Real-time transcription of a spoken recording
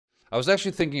I was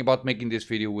actually thinking about making this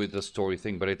video with the story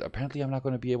thing, but apparently I'm not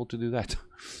going to be able to do that.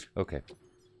 Okay.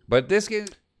 But this game...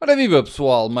 Ora viva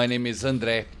pessoal, my name is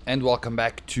André, and welcome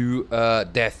back to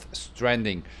Death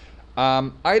Stranding.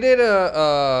 I did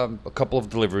a couple of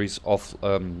deliveries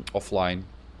offline.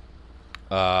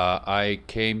 I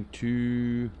came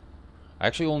to... I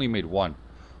actually only made one.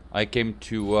 I came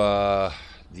to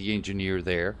the engineer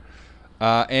there.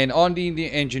 And on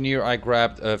the engineer, I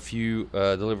grabbed a few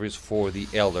deliveries for the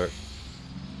elder.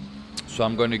 So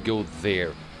I'm going to go there.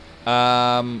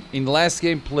 In the last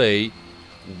gameplay,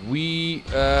 we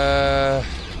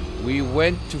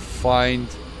went to find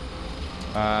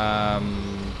a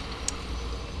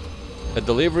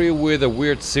delivery with a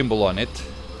weird symbol on it,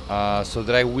 so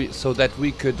that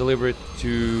we could deliver it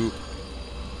to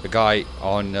a guy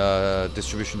on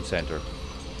distribution center.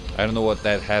 I don't know what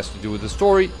that has to do with the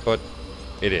story, but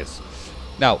it is.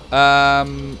 Now,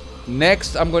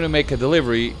 next I'm going to make a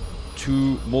delivery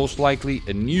to most likely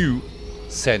a new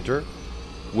center,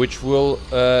 which will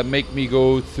make me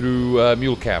go through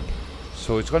Mule Camp.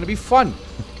 So it's going to be fun.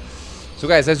 So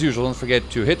guys, as usual, don't forget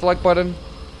to hit the like button,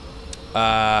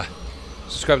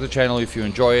 subscribe to the channel if you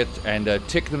enjoy it, and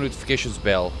tick the notifications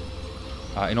bell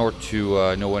in order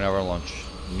to know whenever I launch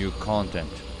new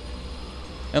content.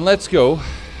 And let's go.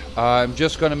 I'm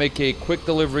just going to make a quick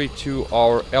delivery to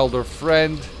our elder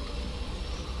friend.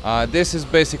 This is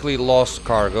basically lost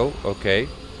cargo, okay.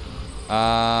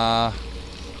 And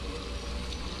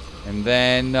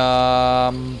then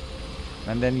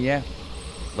yeah,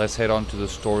 let's head on to the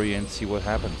story and see what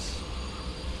happens.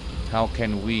 How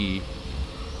can we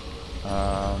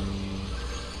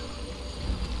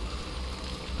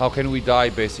die,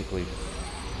 basically?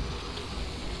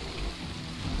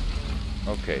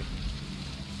 Okay.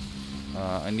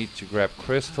 I need to grab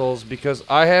crystals because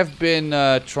I have been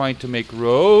trying to make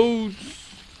roads.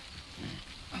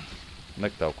 Onde é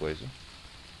que está a coisa?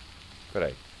 Espera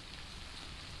aí.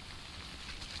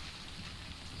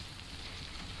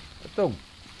 Então.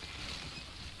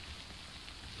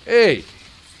 Hey!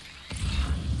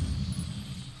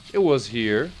 It was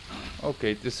here.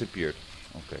 Okay, it disappeared.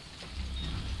 Okay.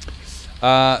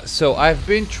 So I've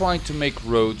been trying to make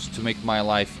roads to make my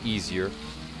life easier.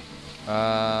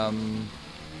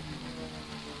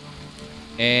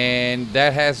 And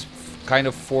that has kind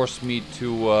of forced me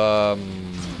to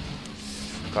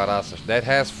that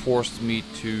has forced me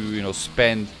to, you know,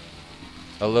 spend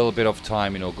a little bit of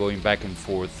time, you know, going back and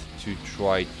forth to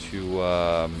try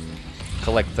to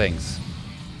collect things.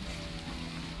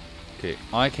 Okay,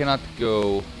 I cannot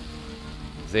go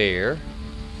there.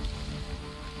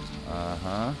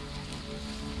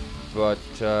 But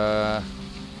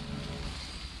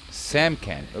Sam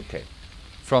can. Okay.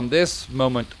 From this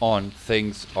moment on,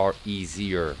 things are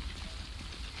easier.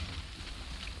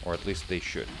 Or at least they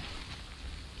should.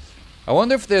 I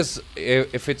wonder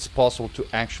if it's possible to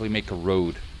actually make a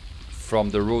road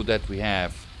from the road that we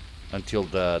have until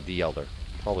the elder.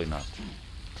 Probably not.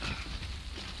 Okay.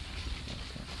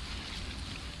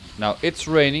 Now it's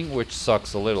raining, which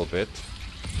sucks a little bit.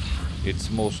 It's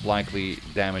most likely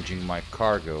damaging my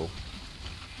cargo.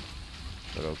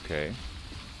 But okay.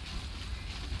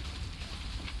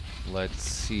 Let's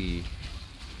see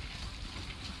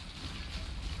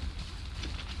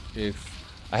if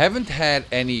I haven't had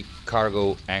any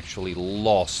cargo actually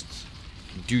lost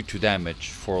due to damage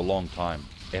for a long time.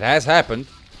 It has happened,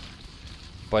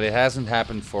 but it hasn't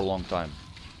happened for a long time.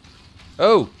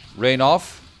 Oh, rain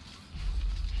off.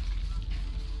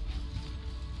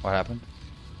 What happened?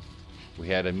 We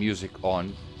had a music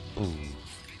on. Boom.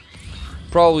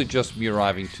 Probably just me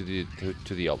arriving to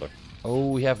the elder. Oh,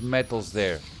 we have metals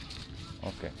there.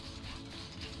 Okay.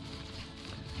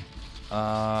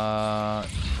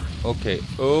 Okay.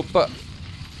 Opa.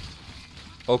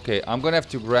 Okay, I'm gonna have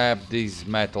to grab these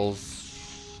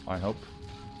metals, I hope,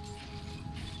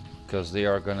 because they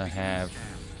are gonna have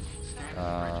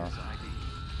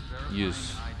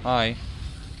use. Hi.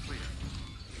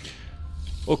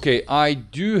 Okay, I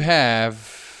do have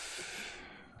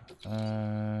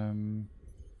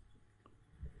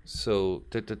so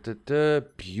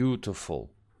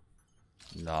beautiful.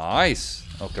 Nice.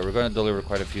 Okay, we're gonna deliver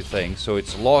quite a few things. So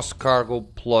it's lost cargo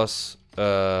plus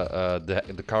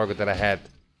the cargo that I had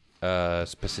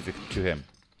specific to him.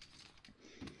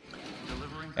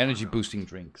 Energy boosting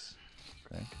drinks.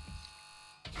 Okay.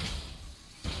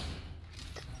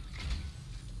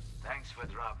 Thanks for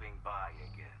dropping by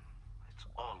again. It's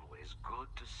always good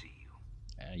to see you.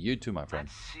 And you too, my friend.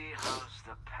 Let's see how's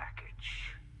the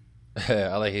package.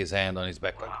 I lay his hand on his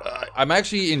back. I'm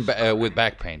actually in with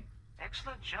back pain.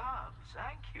 Excellent job.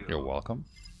 Thank you. You're welcome.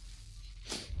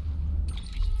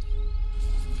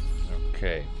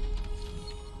 Okay.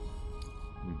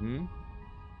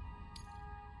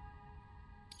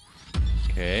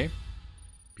 Okay.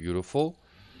 Beautiful.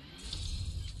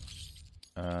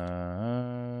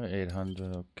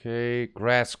 800. Okay.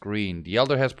 Grass green. The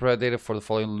elder has provided data for the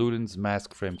following Luden's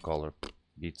mask frame color.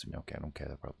 Beats me. Okay, I don't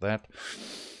care about that.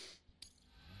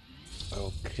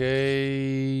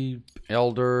 Okay.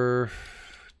 Elder.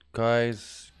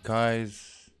 Guys.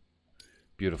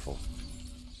 Beautiful.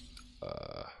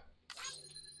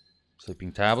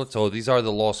 Sleeping tablets. Oh, these are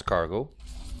the lost cargo.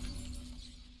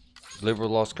 Deliver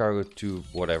lost cargo to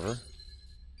whatever.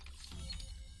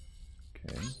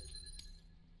 Okay.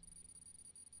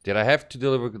 Did I have to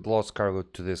deliver the lost cargo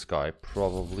to this guy?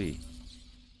 Probably.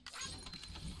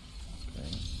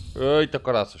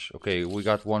 Okay, we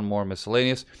got one more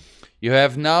miscellaneous. You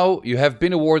have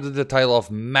been awarded the title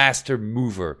of Master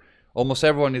Mover. Almost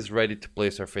everyone is ready to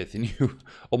place their faith in you.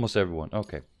 Almost everyone.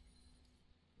 Okay.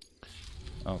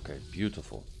 Okay,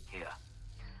 beautiful. Here,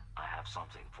 I have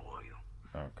something for you.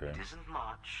 Okay. It isn't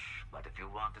much, but if you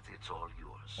want it, it's all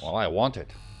yours. Well, I want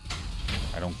it.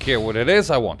 I don't care what it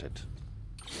is, I want it.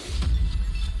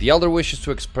 The elder wishes to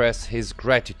express his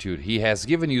gratitude. He has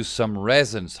given you some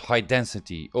resins, high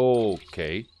density.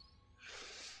 Okay.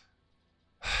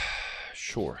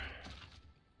 Sure.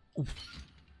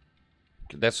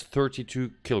 That's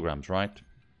 32 kilograms, right?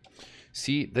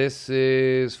 See, this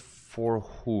is for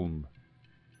whom?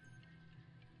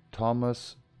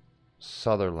 Thomas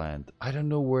Sutherland. I don't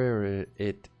know where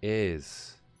it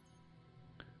is.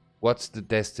 What's the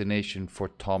destination for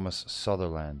Thomas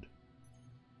Sutherland?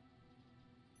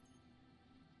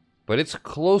 But it's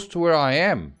close to where I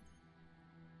am.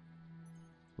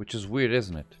 Which is weird,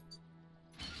 isn't it?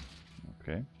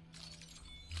 Okay.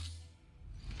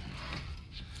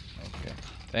 Okay.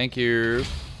 Thank you.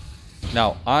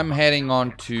 Now, I'm heading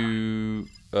on to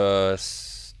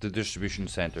the distribution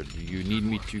center. Do you need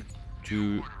me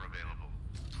to...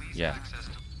 Yeah.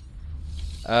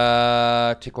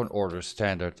 Tick on order,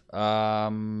 standard.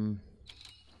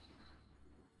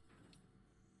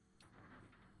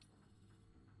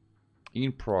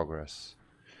 In progress.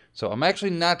 So I'm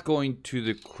actually not going to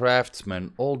the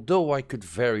craftsman, although I could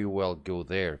very well go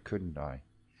there, couldn't I?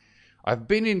 I've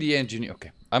been in the engineer.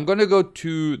 Okay, I'm gonna go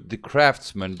to the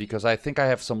craftsman because I think I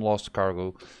have some lost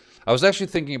cargo. I was actually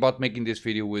thinking about making this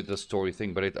video with the story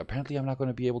thing, but apparently I'm not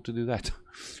gonna be able to do that.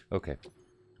 Okay,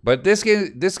 but this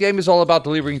game is all about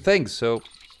delivering things. So,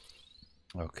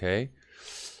 okay,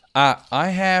 I'm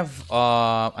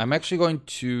actually going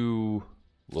to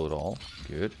load all.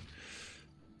 Good.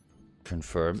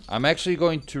 Confirm. I'm actually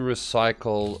going to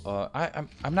recycle.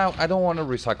 I don't want to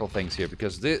recycle things here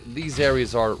because these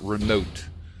areas are remote.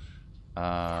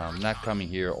 I'm not coming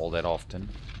here all that often.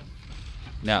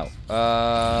 Now,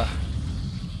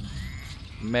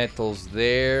 metals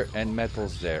there and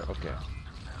metals there. Okay.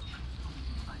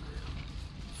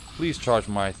 Please charge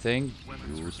my thing.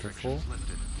 Beautiful.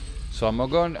 So I'm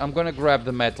gonna grab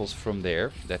the metals from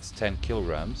there. That's 10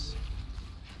 kilograms.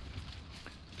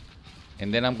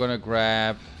 And then I'm gonna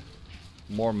grab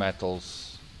more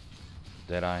metals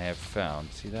that I have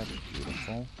found. See that?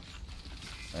 Beautiful.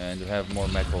 And we have more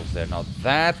metals there. Now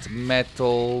that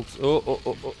metals... Oh.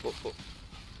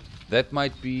 That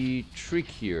might be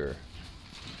trickier.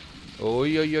 Oh,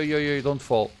 yo, don't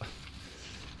fall.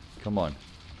 Come on.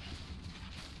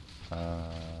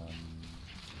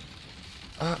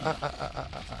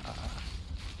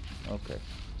 Okay.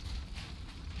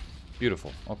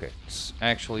 Beautiful. Okay, it's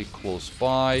actually close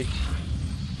by.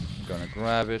 Gonna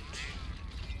grab it.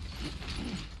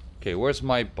 Okay, where's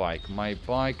my bike? My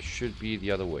bike should be the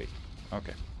other way.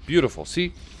 Okay, beautiful.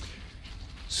 See?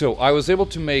 So, I was able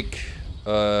to make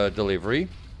a delivery.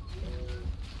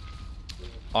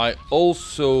 I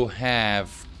also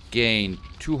have gained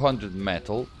 200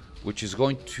 metal, which is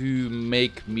going to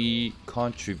make me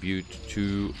contribute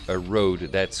to a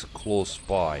road that's close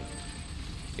by.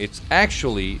 It's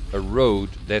actually a road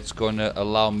that's gonna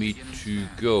allow me to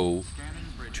go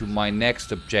to my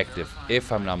next objective,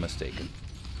 if I'm not mistaken.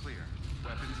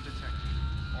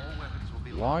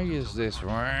 Why is this?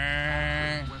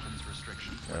 I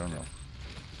don't know.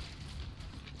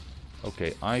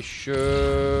 Okay, I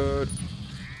should...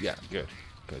 Yeah, good.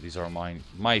 Okay, these are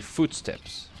my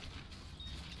footsteps.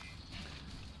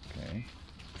 Okay.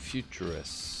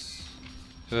 Futurists.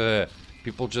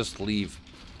 People just leave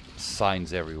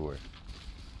signs everywhere.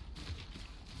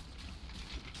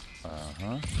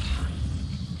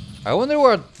 I wonder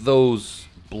what those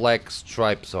black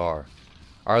stripes are.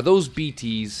 Are those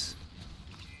BTs?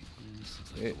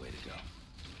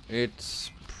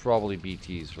 It's probably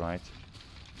BTs, right?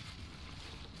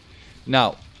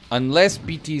 Now, unless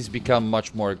BTs become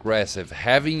much more aggressive,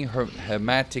 having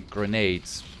hermetic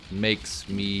grenades makes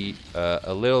me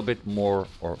a little bit more,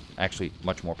 or actually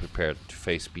much more prepared to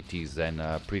face BTs than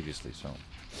previously. So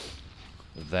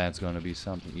that's going to be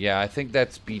something. Yeah, I think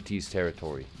that's BT's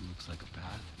territory. Looks like a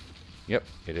path. Yep,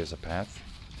 it is a path.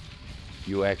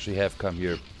 You actually have come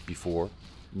here before,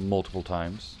 multiple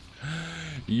times.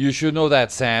 You should know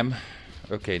that, Sam.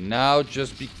 Okay, now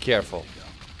just be careful.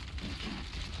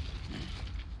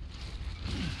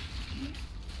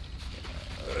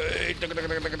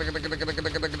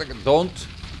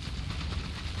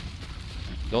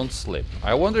 Don't slip.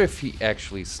 I wonder if he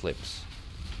actually slips.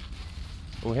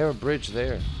 Oh, we have a bridge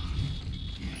there.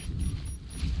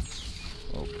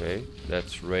 Okay,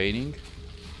 that's raining.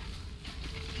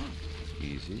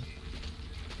 Easy.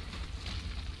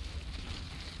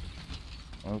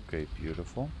 Okay,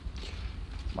 beautiful.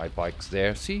 My bike's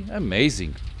there. See?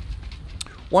 Amazing.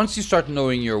 Once you start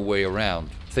knowing your way around,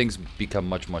 things become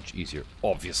much easier,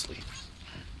 obviously.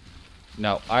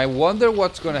 Now, I wonder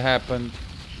what's going to happen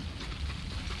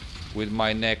with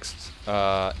my next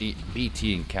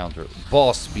BT encounter.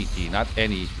 Boss BT, not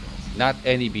any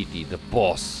BT, the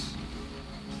boss.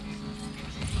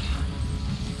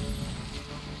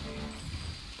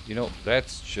 You know,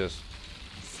 that's just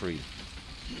free.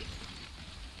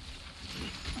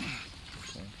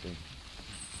 Okay.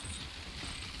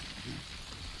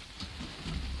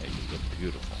 There you go,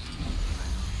 beautiful.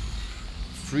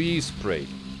 Free spray,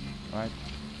 right?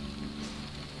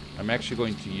 I'm actually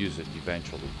going to use it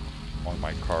eventually on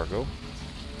my cargo.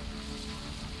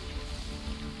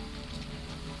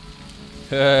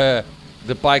 The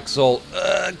bike's all,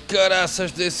 God,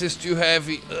 this is too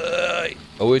heavy.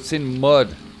 Oh, it's in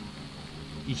mud.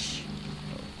 Eesh.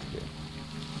 Okay.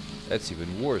 That's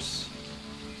even worse.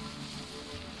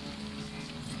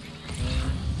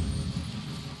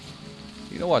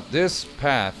 You know what? This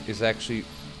path is actually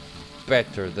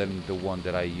better than the one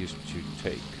that I used to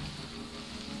take.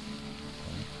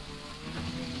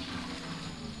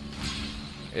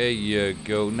 There you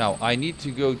go. Now, I need to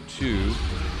go to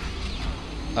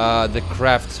the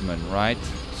craftsman, right?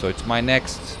 So it's my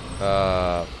next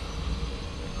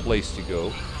place to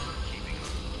go.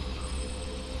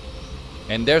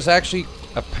 And there's actually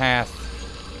a path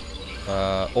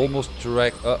almost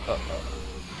direct.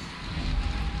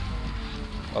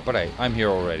 Oh, but hey, I'm here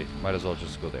already. Might as well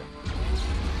just go there.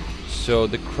 So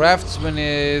the craftsman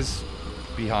is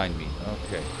behind me.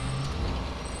 Okay.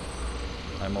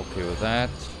 I'm okay with that.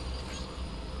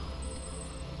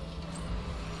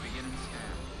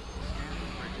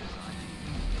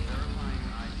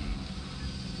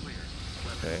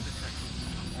 Okay.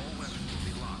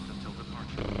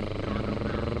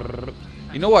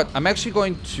 You know what? I'm actually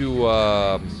going to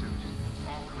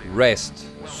rest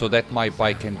so that my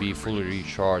bike can be fully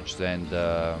recharged, and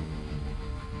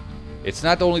it's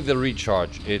not only the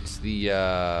recharge, it's the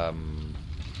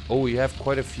oh, we have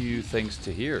quite a few things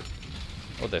to hear.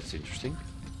 Oh, that's interesting.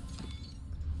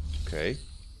 Okay.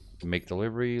 Make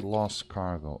delivery, lost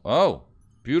cargo. Oh,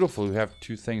 beautiful. We have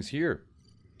two things here.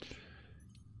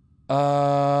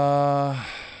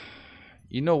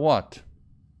 You know what?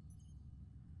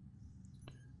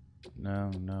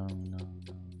 No.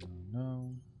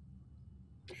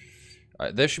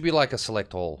 There should be like a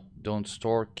select all. Don't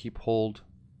store, keep hold.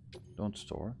 Don't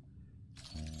store.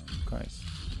 Okay.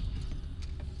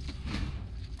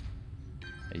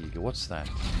 There you go. What's that?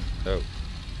 Oh,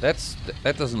 that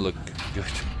doesn't look good,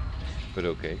 but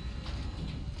okay.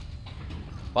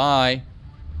 Bye.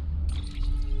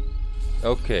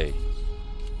 Okay.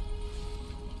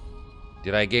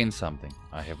 Did I gain something?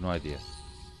 I have no idea.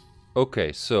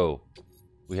 Okay, so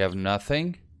we have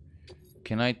nothing.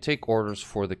 Can I take orders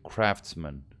for the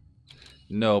craftsman?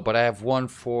 No, but I have one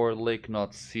for Lake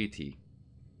Knot City.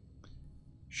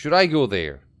 Should I go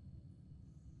there?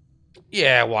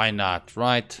 Yeah, why not,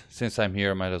 right? Since I'm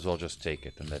here, I might as well just take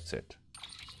it, and that's it.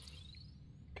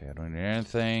 Okay, I don't need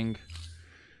anything.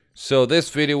 So this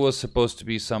video was supposed to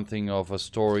be something of a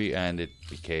story, and it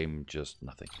became just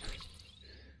nothing.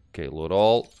 Okay, load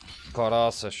all.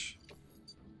 Karasash.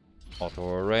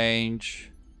 Auto arrange.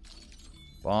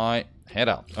 Bye. Head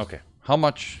out. Okay. How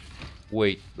much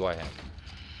weight do I have?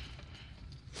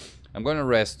 I'm gonna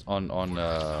rest on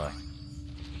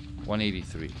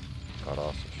 183.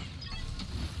 Karasash.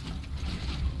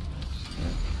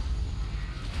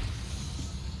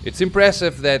 It's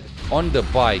impressive that on the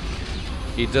bike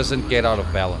it doesn't get out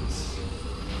of balance.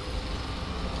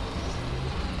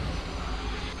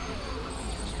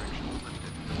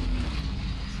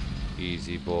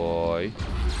 Easy boy.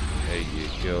 There you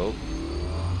go.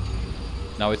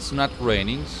 Now it's not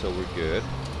raining, so we're good.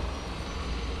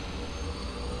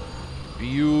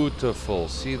 Beautiful.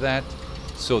 See that?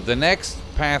 So the next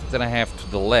path that I have to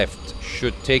the left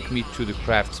should take me to the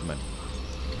craftsman.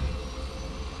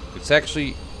 It's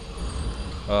actually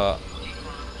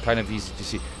kind of easy to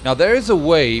see. Now there is a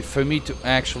way for me to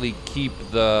actually keep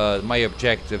my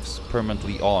objectives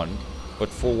permanently on, but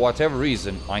for whatever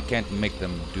reason I can't make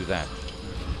them do that.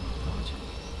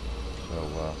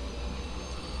 So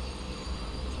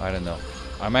I don't know.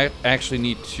 I might actually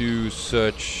need to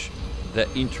search the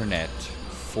internet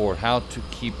for how to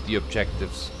keep the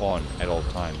objectives on at all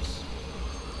times.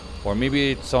 Or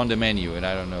maybe it's on the menu and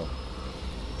I don't know.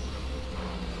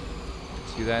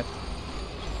 See that?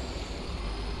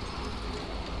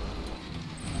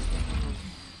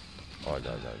 Oh,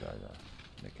 da.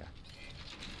 Okay.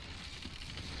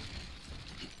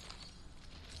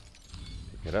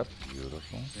 Pick it up.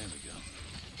 Beautiful. There we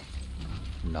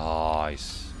go.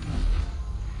 Nice.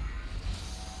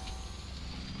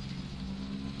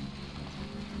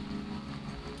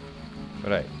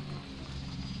 Right.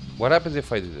 What happens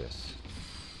if I do this?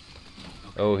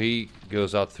 Okay. Oh, he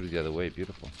goes out through the other way.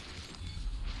 Beautiful.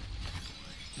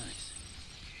 Nice.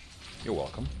 You're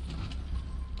welcome.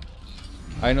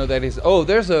 I know that is... Oh,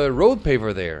 there's a road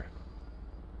paver there.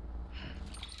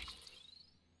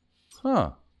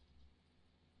 Huh.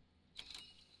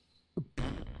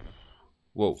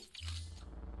 Whoa.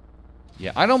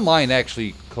 Yeah, I don't mind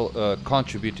actually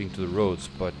contributing to the roads,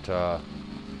 but...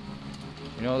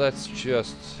 you know, that's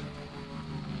just...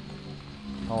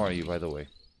 How are you, by the way?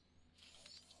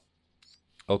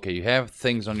 Okay, you have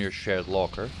things on your shared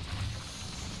locker.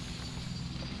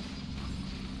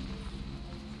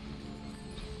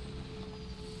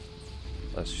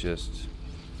 Let's just...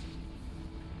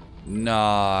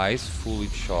 Nice, fully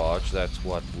charged. That's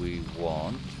what we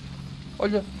want. Oh,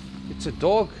 yeah, it's a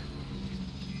dog.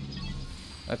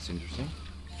 That's interesting.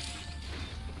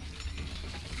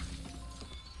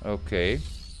 Okay.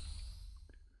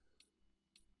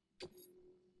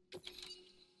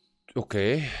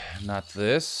 Okay, not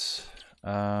this.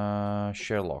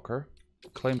 Share locker.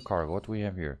 Claim cargo. What do we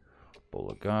have here?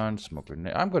 Bullet gun, smoke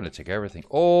grenade. I'm gonna take everything.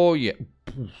 Oh yeah.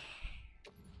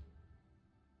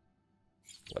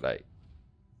 What I...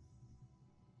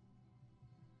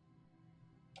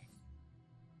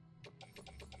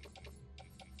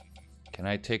 Can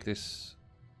I take this?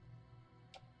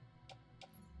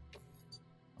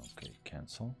 Okay,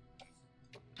 cancel.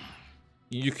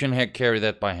 You can carry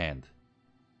that by hand.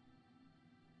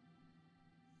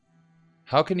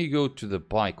 How can you go to the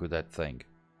bike with that thing?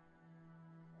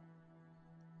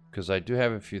 Because I do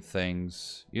have a few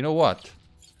things. You know what?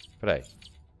 But hey,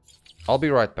 I'll be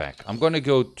right back. I'm gonna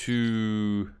go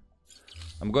to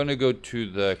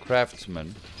the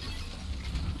craftsman.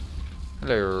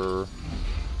 Hello.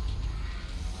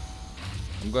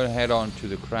 I'm gonna head on to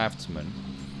the craftsman,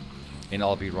 and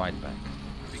I'll be right back.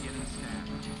 Beginning scan.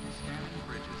 Scanning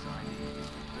bridges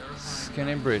ID.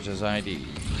 Scanning bridges ID.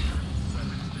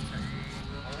 Weapons detected.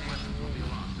 All weapons will be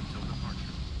locked until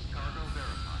departure. Cargo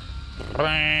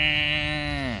verified.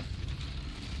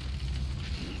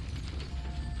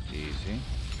 Easy.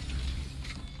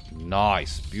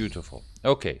 Nice, beautiful.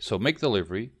 Okay, so make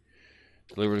delivery.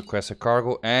 Delivery request a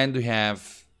cargo, and we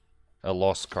have a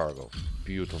lost cargo.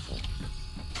 Beautiful.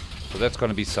 So that's going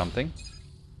to be something.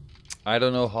 I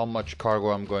don't know how much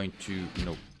cargo I'm going to, you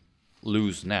know,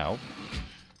 lose now.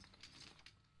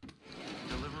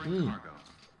 Delivering cargo.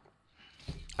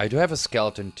 I do have a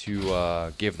skeleton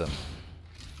to give them.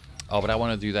 Oh, but I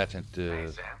want to do that at the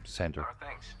Hey, Sam. center. How are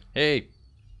things? Hey.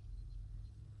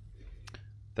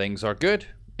 Things are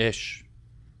good-ish.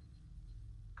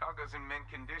 Cargo's in mint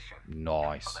condition.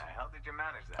 Nice. How the hell did you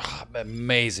manage that? Ah,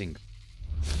 amazing.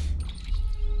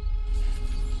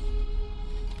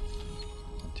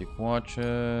 Antique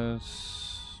watches.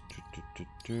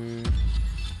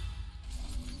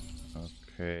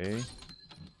 Okay.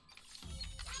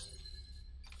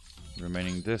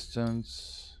 Remaining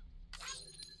distance.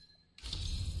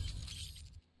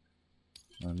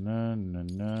 Na.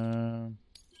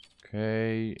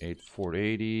 Okay,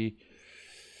 8480.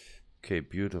 Okay,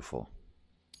 beautiful.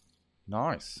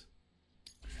 Nice.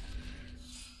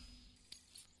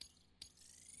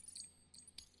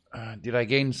 Did I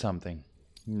gain something?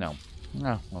 No.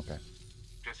 No, okay.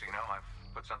 Just so you know, I've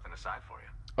put something aside for you.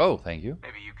 Oh, thank you.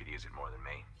 Maybe you could use it more than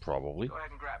me. Probably. Go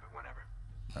ahead and grab it whenever.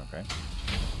 Okay.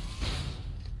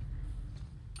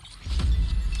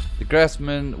 The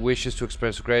craftsman wishes to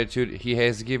express gratitude. He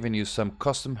has given you some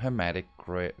custom hermetic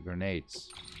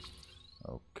grenades.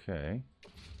 Okay.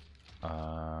 Hang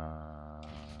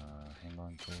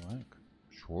on to like.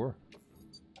 Sure.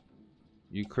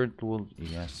 You currently will...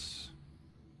 Yes.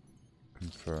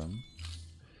 Confirm.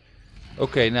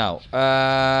 Okay, now, Seeing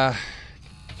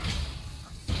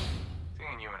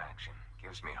you in action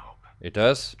gives me hope. it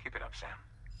does? Keep it up, Sam.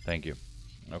 Thank you.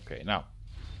 Okay, now.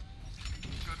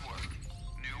 Good work.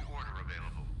 New order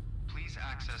available. Please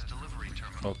access delivery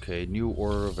terminal. Okay, new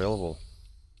order available.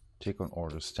 Take on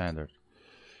order, standard.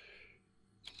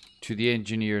 To the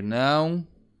engineer now.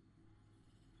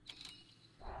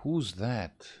 Who's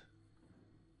that?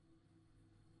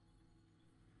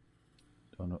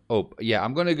 Don't know. Oh, yeah,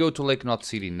 I'm gonna go to Lake Knot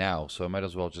City now, so I might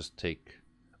as well just take...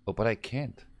 Oh, but I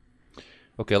can't.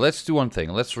 Okay, let's do one thing.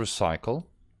 Let's recycle.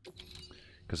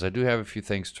 Because I do have a few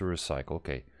things to recycle.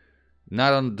 Okay.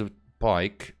 Not on the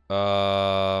bike.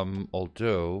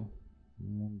 Although...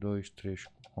 1, 2, 3,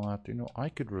 4... You know, I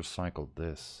could recycle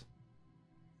this.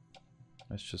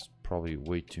 That's just probably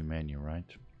way too many,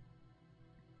 right?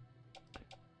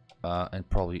 And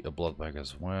probably a blood bag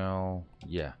as well.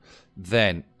 Yeah.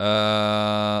 Then,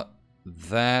 that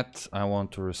I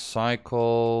want to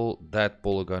recycle. That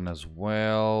bullet gun as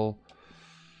well.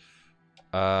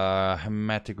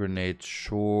 Hematic grenade,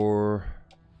 sure.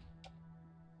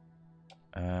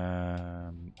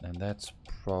 And that's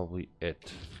probably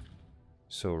it.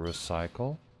 So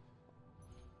recycle.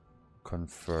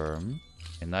 Confirm.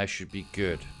 And I should be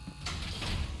good.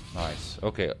 Nice.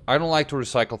 Okay. I don't like to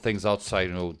recycle things outside,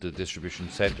 you know, the distribution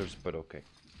centers, but okay.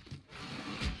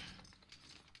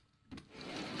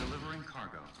 Delivering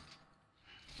cargo.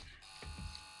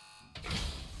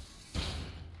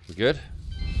 We good?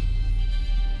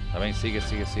 I mean,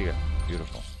 siga.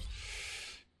 Beautiful.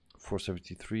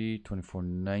 473,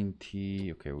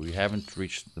 2490. Okay, we haven't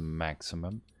reached the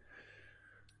maximum.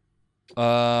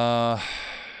 Now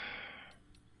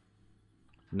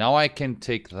I can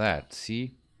take that,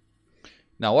 see?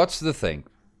 Now, what's the thing?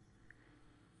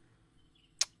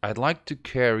 I'd like to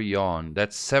carry on.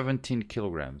 That's 17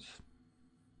 kilograms.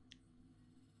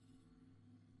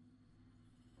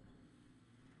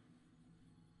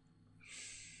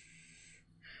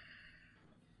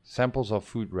 Samples of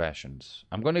food rations.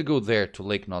 I'm gonna go there to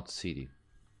Lake Knot City.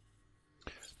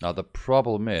 Now, the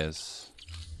problem is...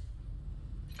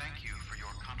 Thank you for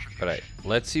your contribution. Alright,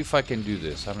 let's see if I can do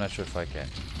this. I'm not sure if I can.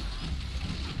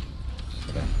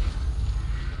 Okay.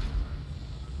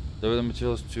 Deliver the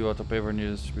materials to auto paper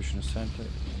near the distribution center.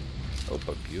 Oh,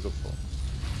 but beautiful.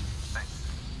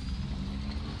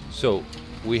 So,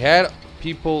 we had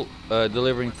people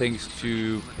delivering things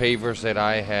to pavers that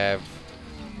I have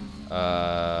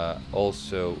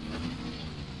also.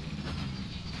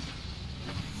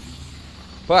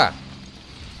 But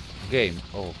game.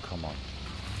 Oh, come on.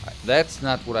 That's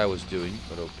not what I was doing,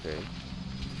 but okay.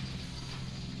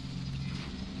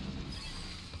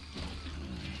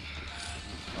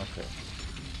 Okay.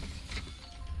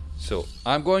 So,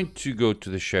 I'm going to go to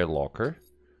the shared locker.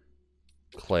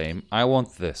 Claim. I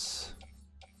want this.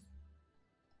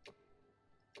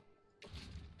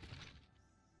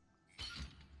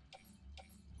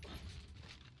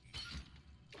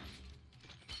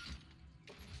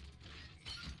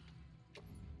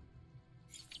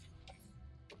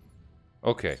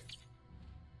 Okay.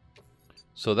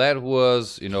 So that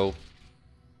was, you know,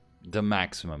 the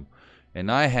maximum.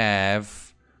 And I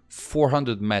have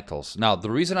 400 metals. Now,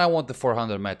 the reason I want the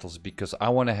 400 metals is because I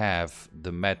want to have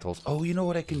the metals. Oh, you know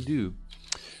what I can do?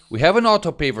 We have an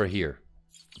auto paver here.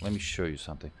 Let me show you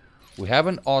something. We have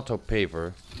an auto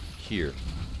paver here.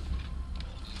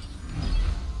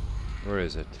 Where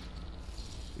is it?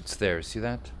 It's there. See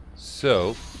that?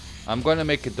 So, I'm going to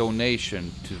make a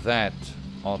donation to that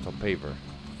auto paver.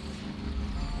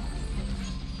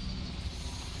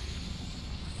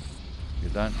 You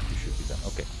done? You should be done.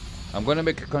 Okay. I'm gonna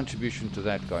make a contribution to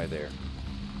that guy there.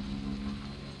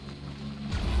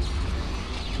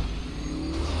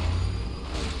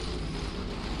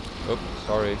 Oops,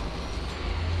 sorry.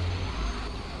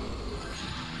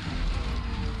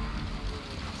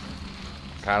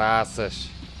 Caraças.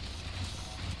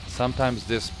 Sometimes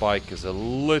this bike is a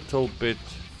little bit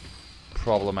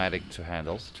problematic to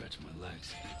handle. Stretch my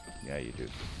legs. Yeah, you do.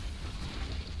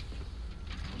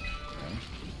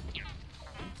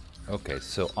 Okay,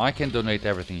 so I can donate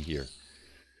everything here.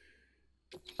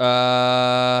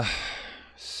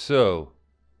 So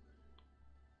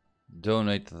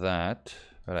donate that.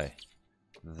 Right.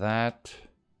 That.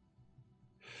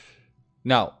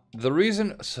 Now, the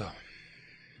reason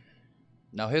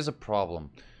now here's a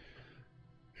problem.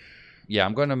 Yeah,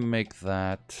 I'm gonna make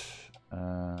that.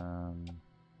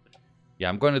 Yeah,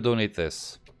 I'm gonna donate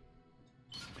this.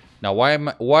 Now, why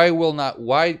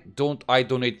don't I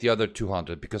donate the other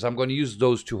 200? Because I'm going to use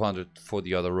those 200 for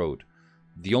the other road.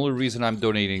 The only reason I'm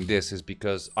donating this is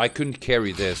because I couldn't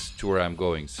carry this to where I'm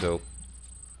going. So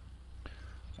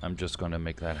I'm just gonna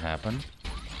make that happen.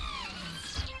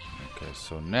 Okay,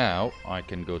 so now I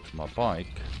can go to my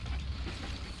bike.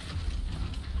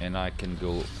 And I can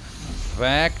go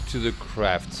back to the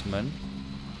craftsman.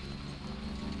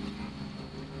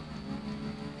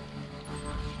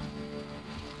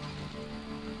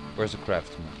 Where's the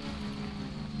craftsman?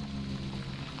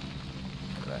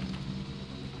 There.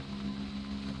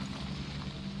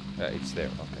 Yeah, it's there,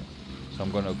 okay. So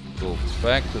I'm gonna go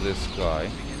back to this guy.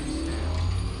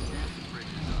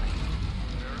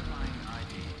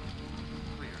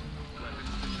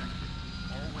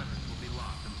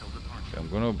 Okay, I'm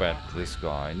gonna go back to this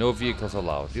guy. No vehicles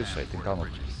allowed. Yes, I think I'm.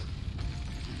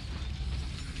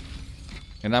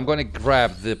 And I'm gonna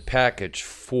grab the package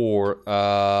for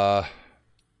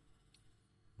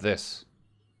this.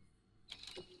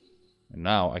 And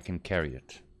now I can carry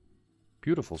it.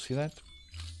 Beautiful, see that?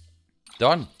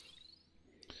 Done.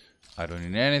 I don't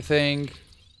need anything.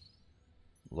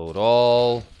 Load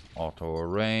all. Auto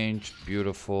arrange.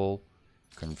 Beautiful.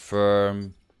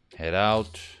 Confirm. Head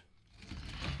out.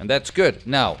 And that's good.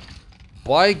 Now,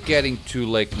 by getting to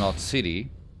Lake Knot City.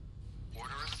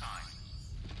 Order assigned.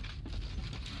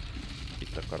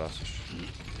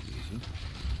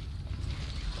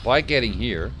 By getting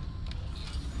here.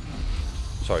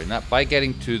 Sorry, not by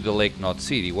getting to the Lake Knot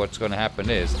City, what's going to happen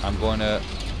is I'm going to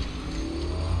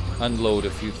unload a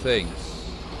few things.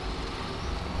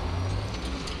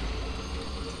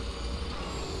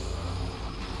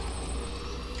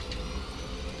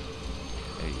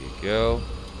 There you go.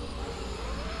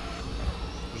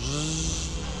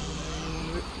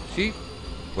 See?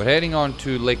 We're heading on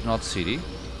to Lake Knot City.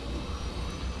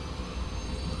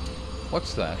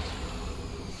 What's that?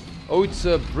 Oh, it's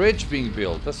a bridge being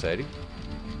built. That's Eddie.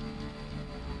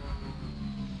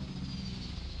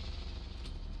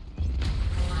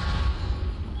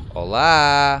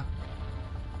 Hola!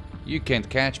 You can't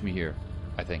catch me here,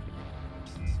 I think.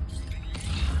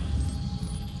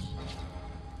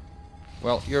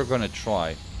 Well, you're gonna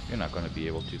try. You're not gonna be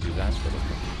able to do that, but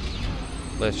okay.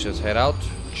 Let's just head out,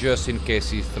 just in case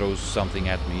he throws something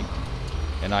at me.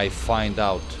 And I find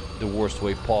out the worst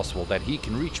way possible that he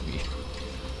can reach me.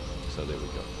 So there we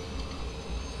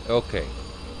go. Okay.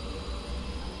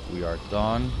 We are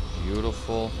done.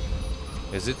 Beautiful.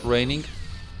 Is it raining?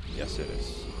 Yes, it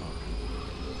is.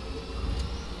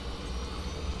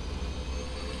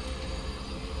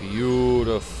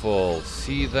 Beautiful.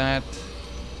 See that?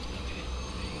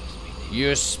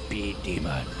 You speed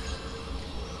demon.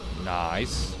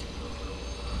 Nice.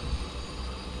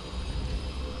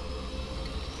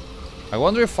 I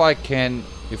wonder if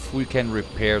we can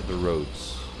repair the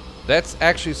roads. That's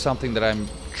actually something that I'm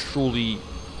truly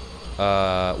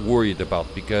worried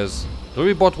about, because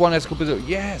we bought one Escopedo.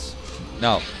 Yes.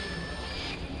 Now,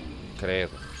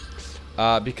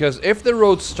 because if the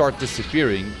roads start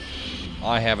disappearing,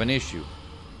 I have an issue,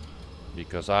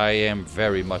 because I am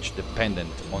very much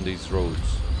dependent on these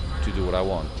roads to do what I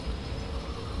want.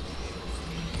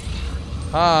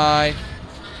 Hi.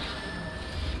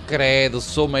 Credo,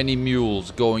 so many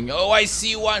mules going. Oh, I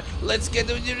see one. Let's get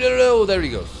the. Oh, there he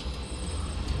goes.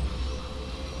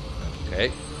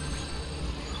 Okay.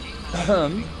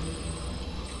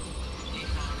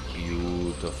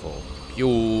 Beautiful.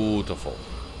 Beautiful.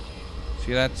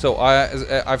 See that? So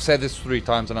I've said this 3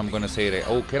 times and I'm gonna say it.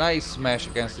 Oh, can I smash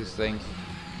against these things?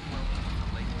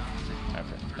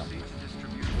 Okay,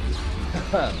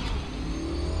 no.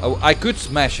 Oh, I could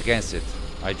smash against it.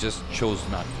 I just chose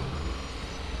not to.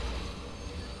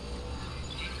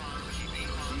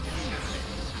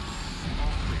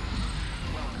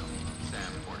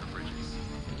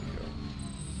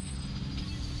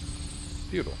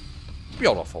 Beautiful.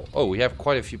 Beautiful. Oh, we have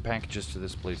quite a few packages to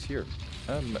this place here.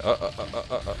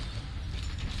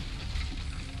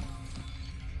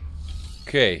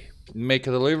 Okay, make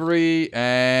a delivery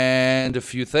and a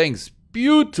few things.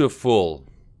 Beautiful.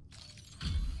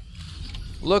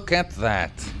 Look at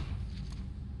that.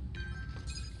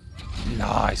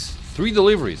 Nice. 3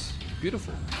 deliveries.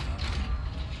 Beautiful.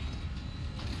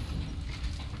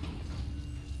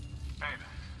 Hey,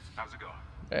 how's it going?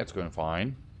 That's going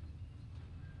fine.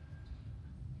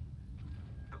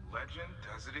 The legend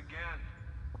does it again.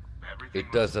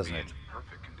 It does, doesn't it?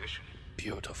 Perfect condition.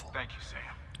 Beautiful. Thank you, Sam.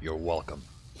 You're welcome.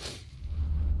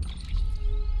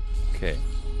 Okay.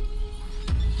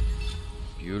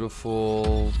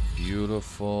 Beautiful,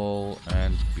 beautiful,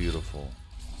 and beautiful.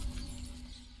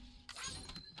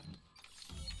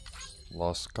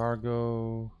 Lost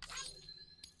cargo.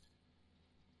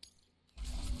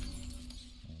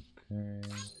 Okay.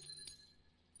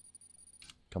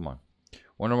 Come on.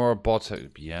 One or more bots.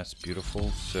 Yes, beautiful.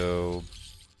 So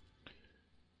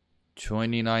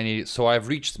 2980. So I've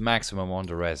reached maximum on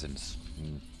the resins.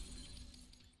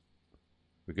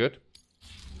 We good?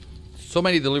 So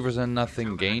many deliveries and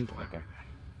nothing gained. Okay.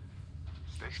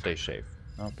 Stay safe.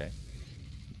 Okay.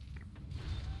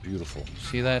 Beautiful.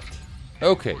 See that?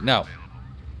 Okay, now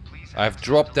I've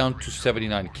dropped down to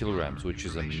 79 kilograms, which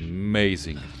is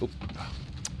amazing. Oop.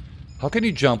 How can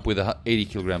you jump with 80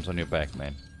 kilograms on your back,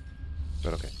 man?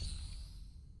 But okay.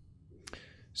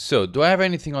 So, do I have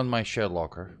anything on my shared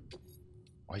locker?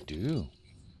 I do.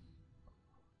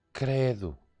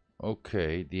 Credo.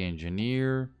 Okay, the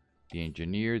engineer,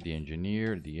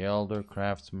 the elder,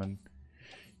 craftsman.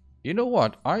 You know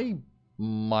what? I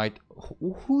might...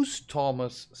 Who's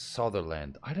Thomas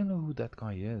Sutherland? I don't know who that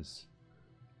guy is.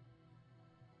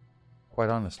 Quite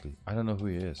honestly, I don't know who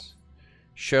he is.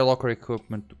 Share locker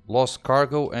equipment, lost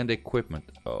cargo and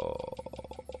equipment. Oh,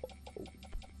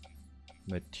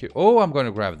 oh, I'm going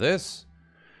to grab this.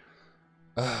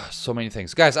 So many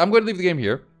things, guys. I'm going to leave the game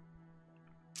here.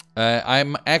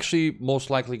 I'm actually most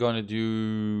likely going to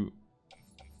do.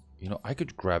 You know, I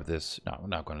could grab this. No, I'm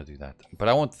not going to do that. But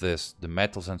I want this: the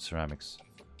metals and ceramics.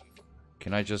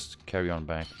 Can I just carry on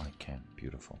back? I can.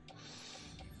 Beautiful.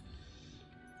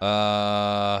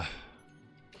 But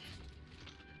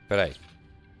hey.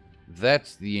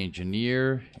 That's the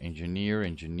engineer.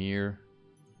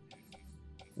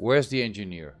 Where's the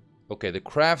engineer? Okay, the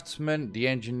craftsman, the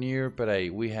engineer. But hey,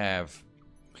 we have...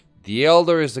 The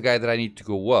elder is the guy that I need to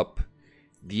go up.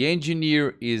 The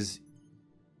engineer is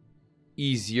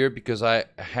easier because I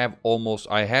have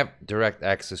direct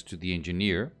access to the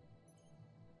engineer.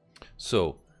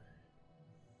 So,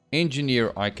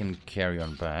 engineer I can carry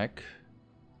on back.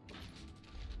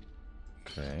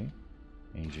 Okay,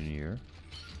 engineer.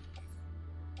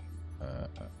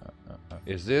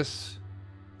 Is this...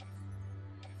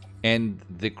 And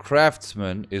the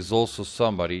craftsman is also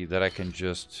somebody that I can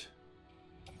just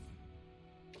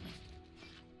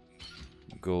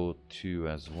go to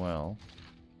as well.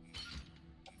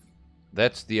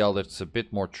 That's the elder. It's a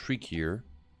bit more trickier.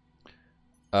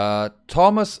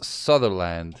 Thomas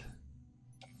Sutherland.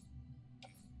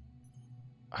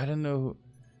 I don't know.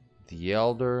 The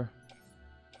elder.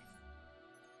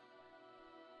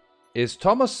 Is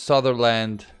Thomas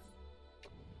Sutherland...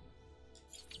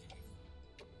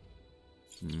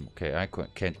 Okay, I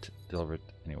can't deliver it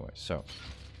anyway, so...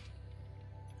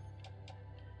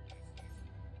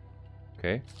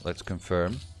 Okay, let's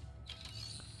confirm.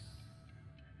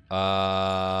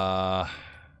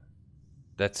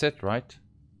 That's it, right?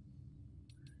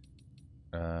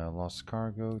 Lost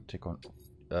cargo, take on...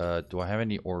 do I have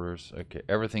any orders? Okay,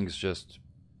 everything's just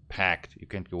packed. You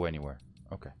can't go anywhere.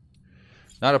 Okay.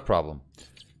 Not a problem.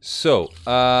 So,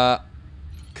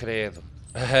 credo.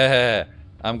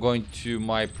 I'm going to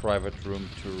my private room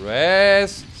to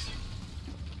rest.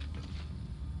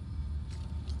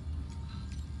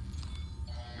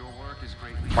 Your work is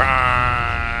greatly...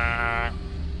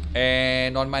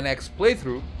 And on my next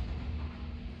playthrough,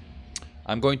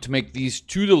 I'm going to make these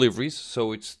 2 deliveries.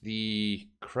 So it's the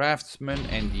craftsman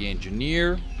and the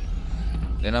engineer.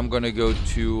 Then I'm going to go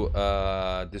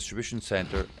to distribution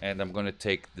center and I'm going to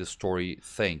take the story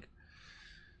thing.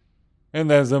 And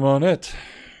that's on it.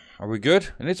 Are we good?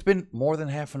 And it's been more than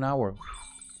half an hour.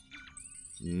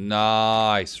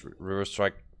 Nice. River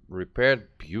strike repaired.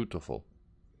 Beautiful.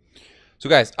 So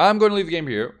guys, I'm going to leave the game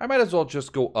here. I might as well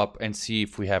just go up and see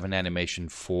if we have an animation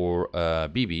for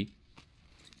BB.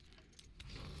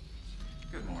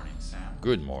 Good morning, Sam.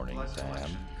 Good morning, Blood Sam.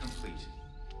 collection complete.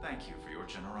 Thank you for your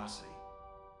generosity.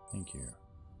 Thank you.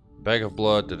 Bag of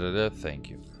blood, thank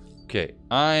you. Okay,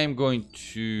 I'm going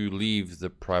to leave the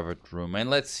private room and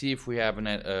let's see if we have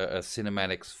a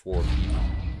cinematics for people.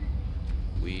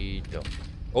 We don't.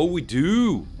 Oh, we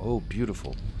do! Oh,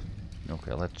 beautiful.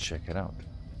 Okay, let's check it out.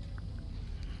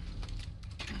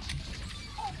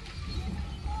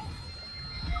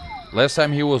 Last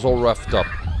time he was all roughed up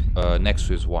next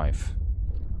to his wife.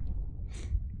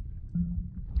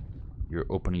 You're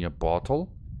opening a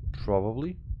bottle?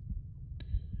 Probably.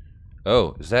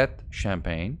 Oh, is that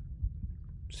champagne?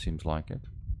 Seems like it.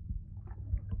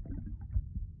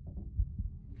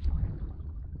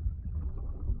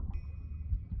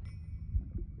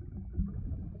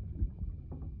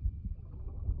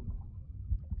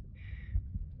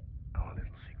 Our little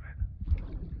secret.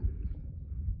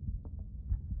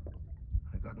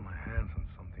 I got my hands on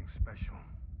something special.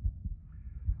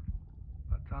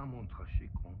 Attends mon trachet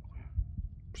concret.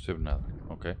 Percebo nada.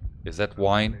 Okay. Is that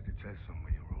wine? It says so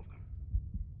when you roll them.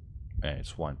 Yeah,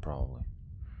 it's wine probably.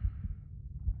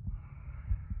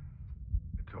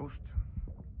 A toast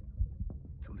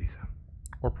to Lisa.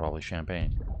 Or probably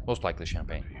champagne. Most likely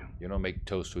champagne. You don't make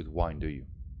toast with wine, do you?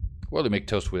 Well, you make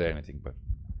toast with anything, but...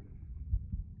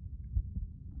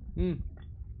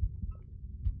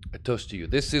 A toast to you.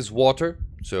 This is water,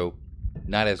 so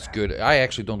not as good. I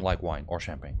actually don't like wine or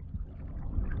champagne.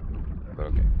 But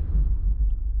okay.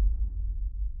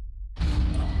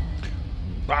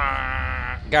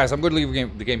 Guys, I'm going to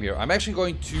leave the game here. I'm actually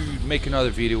going to make another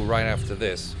video right after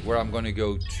this, where I'm going to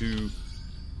go to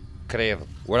Crevo,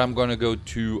 where I'm going to go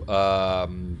to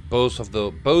both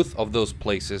of those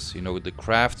places, you know, the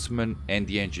craftsman and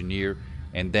the engineer,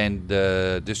 and then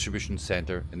the distribution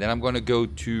center, and then I'm going to go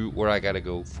to where I gotta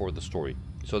go for the story.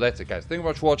 So that's it, guys. Thank you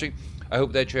very much for watching. I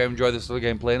hope that you have enjoyed this little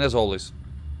gameplay, and as always,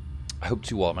 I hope to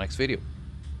see you all in my next video.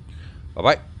 Bye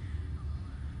bye.